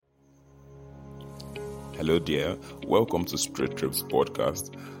Hello there, welcome to Straight Trips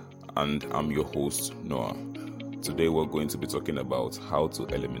Podcast, and I'm your host, Noah. Today we're going to be talking about how to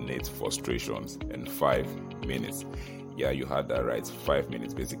eliminate frustrations in 5 minutes. Yeah, you heard that right, 5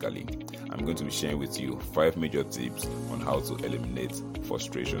 minutes basically. I'm going to be sharing with you 5 major tips on how to eliminate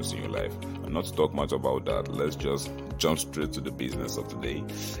frustrations in your life. And not to talk much about that, let's just jump straight to the business of today.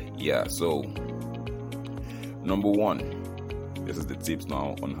 Yeah, so number one, this is the tips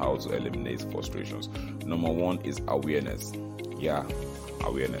now on how to eliminate frustrations. Number one is awareness. Yeah,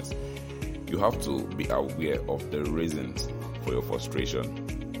 awareness. You have to be aware of the reasons for your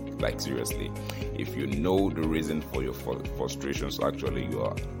frustration. Like seriously, if you know the reason for your frustrations, actually you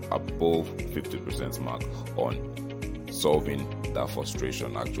are above 50% mark on solving that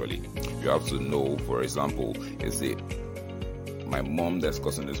frustration. Actually, you have to know, for example, is it my mom that's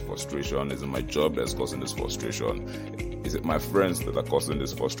causing this frustration? Is it my job that's causing this frustration? Is it my friends that are causing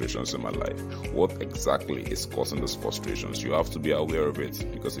these frustrations in my life? What exactly is causing these frustrations? You have to be aware of it,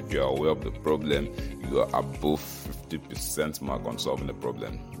 because if you are aware of the problem, you are above 50% mark on solving the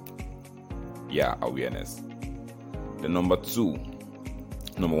problem. Yeah, awareness. The number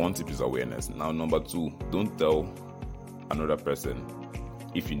one tip is awareness. Now, number two, don't tell another person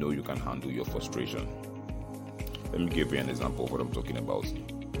if you know you can handle your frustration. Let me give you an example of what I'm talking about.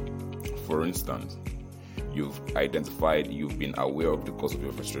 For instance, you've been aware of the cause of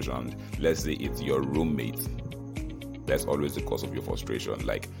your frustration. Let's say it's your roommate. That's always the cause of your frustration.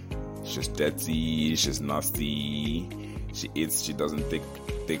 Like, she's dirty, she's nasty, she doesn't take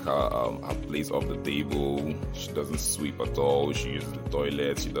her place off the table, she doesn't sweep at all, she uses the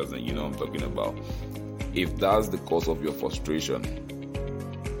toilet, she doesn't, you know what I'm talking about. If that's the cause of your frustration,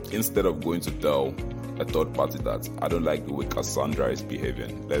 instead of going to tell a third party that I don't like the way Cassandra is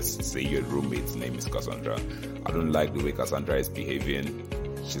behaving. Let's say your roommate's name is Cassandra. I don't like the way Cassandra is behaving.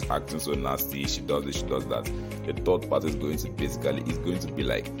 She's acting so nasty. She does this, she does that. The third party is going to be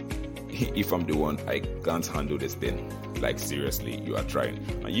like, if I'm the one, I can't handle this thing. Like seriously, you are trying.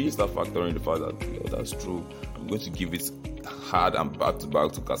 And you start factoring the fact that, that's true. I'm going to give it hard and back to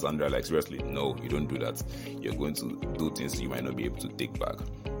back to Cassandra. Like seriously, no, you don't do that. You're going to do things you might not be able to take back.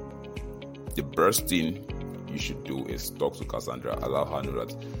 The first thing you should do is talk to Cassandra, allow her know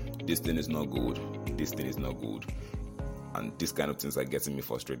that this thing is not good, and these kind of things are getting me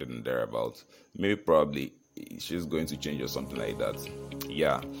frustrated and thereabout. Maybe probably she's going to change or something like that.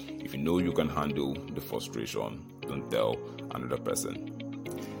 Yeah, if you know you can handle the frustration, don't tell another person.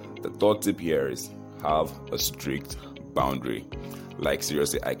 The third tip here is have a strict boundary. Like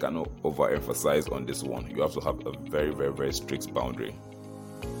seriously, I cannot overemphasize on this one. You have to have a very, very, very strict boundary.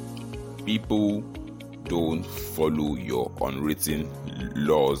 People don't follow your unwritten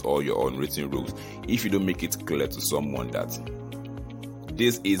laws or your unwritten rules if you don't make it clear to someone that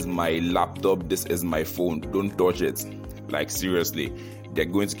this is my laptop, this is my phone, don't touch it. Like seriously, they're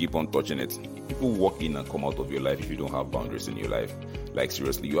going to keep on touching it. People walk in and come out of your life if you don't have boundaries in your life. Like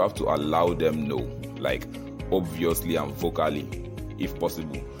seriously, you have to allow them know, like obviously and vocally, if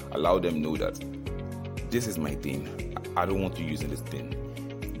possible, allow them know that this is my thing. I don't want you using this thing.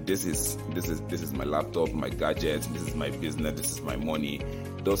 This is my laptop, my gadget, this is my business, this is my money,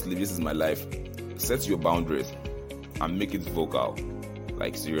 this is my life. Set your boundaries and make it vocal.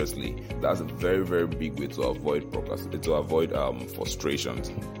 Like seriously, that's a very, very big way to avoid frustrations.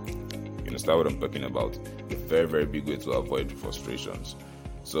 You understand what I'm talking about? A very, very big way to avoid frustrations.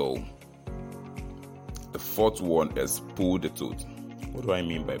 So the fourth one is pull the tooth. What do I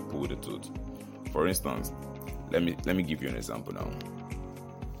mean by pull the tooth? For instance, let me give you an example now.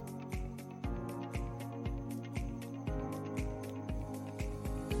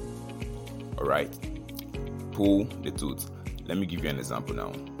 Alright, pull the tooth. Let me give you an example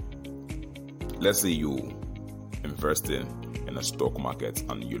now. Let's say you investing in a stock market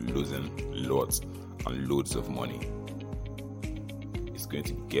and you're losing lots and loads of money. It's going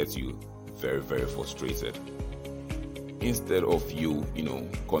to get you very, very frustrated. Instead of you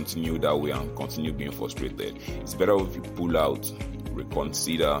continue that way and continue being frustrated, it's better if you pull out,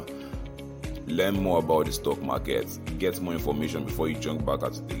 reconsider, learn more about the stock market, get more information before you jump back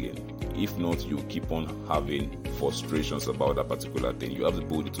at it again. If not, you keep on having frustrations about that particular thing. You have to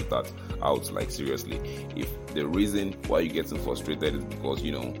pull the tooth out. Like seriously, if the reason why you're getting frustrated is because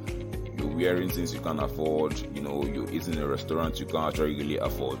you're wearing things you can't afford, you're eating in a restaurant you can't actually really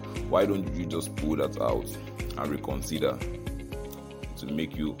afford, why don't you just pull that out and reconsider? To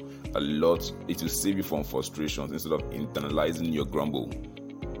make you it will save you from frustrations instead of internalizing your grumble.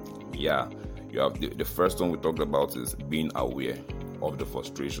 Yeah, you have the first one we talked about is being aware of the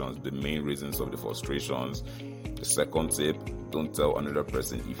frustrations, the main reasons of the frustrations. The second tip, don't tell another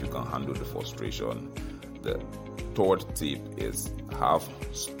person if you can handle the frustration. The third tip is have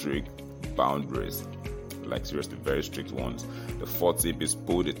strict boundaries. Like seriously, very strict ones. The fourth tip is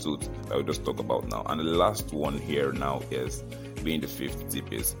pull the tooth that we just talked about now. And the last one here now is being the fifth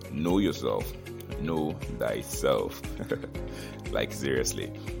tip is know yourself. Know thyself. Like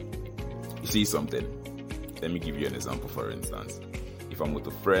seriously. You see something? Let me give you an example. For instance, if I'm with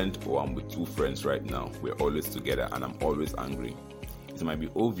a friend or I'm with two friends right now, we're always together and I'm always angry. It might be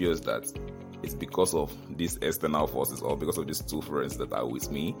obvious that it's because of these external forces or because of these two friends that are with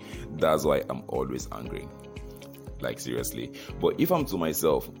me. That's why I'm always angry. Like seriously. But if I'm to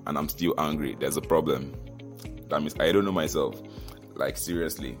myself and I'm still angry, there's a problem. That means I don't know myself. Like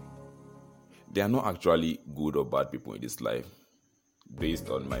seriously. They are not actually good or bad people in this life. Based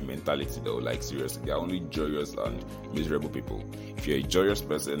on my mentality though, like seriously, they are only joyous and miserable people. If you're a joyous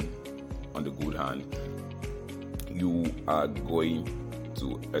person, on the good hand, you are going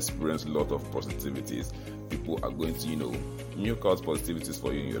to experience a lot of positivities. People are going to, milk out positivities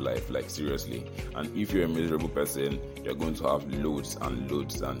for you in your life, like seriously. And if you're a miserable person, you're going to have loads and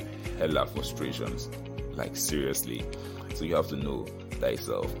loads and hella frustrations, like seriously. So you have to know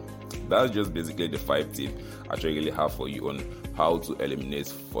thyself. That's just basically the 5 tips I really have for you on how to eliminate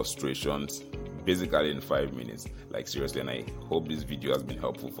frustrations, basically in 5 minutes. Like seriously, and I hope this video has been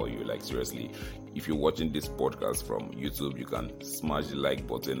helpful for you. Like seriously, if you're watching this podcast from YouTube, you can smash the like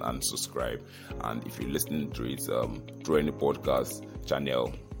button and subscribe. And if you're listening to it through any podcast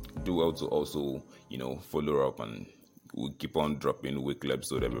channel, do well to also follow up, and we'll keep on dropping weekly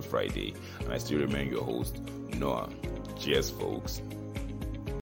episode every Friday. And I still remain your host, Noah. Cheers, folks.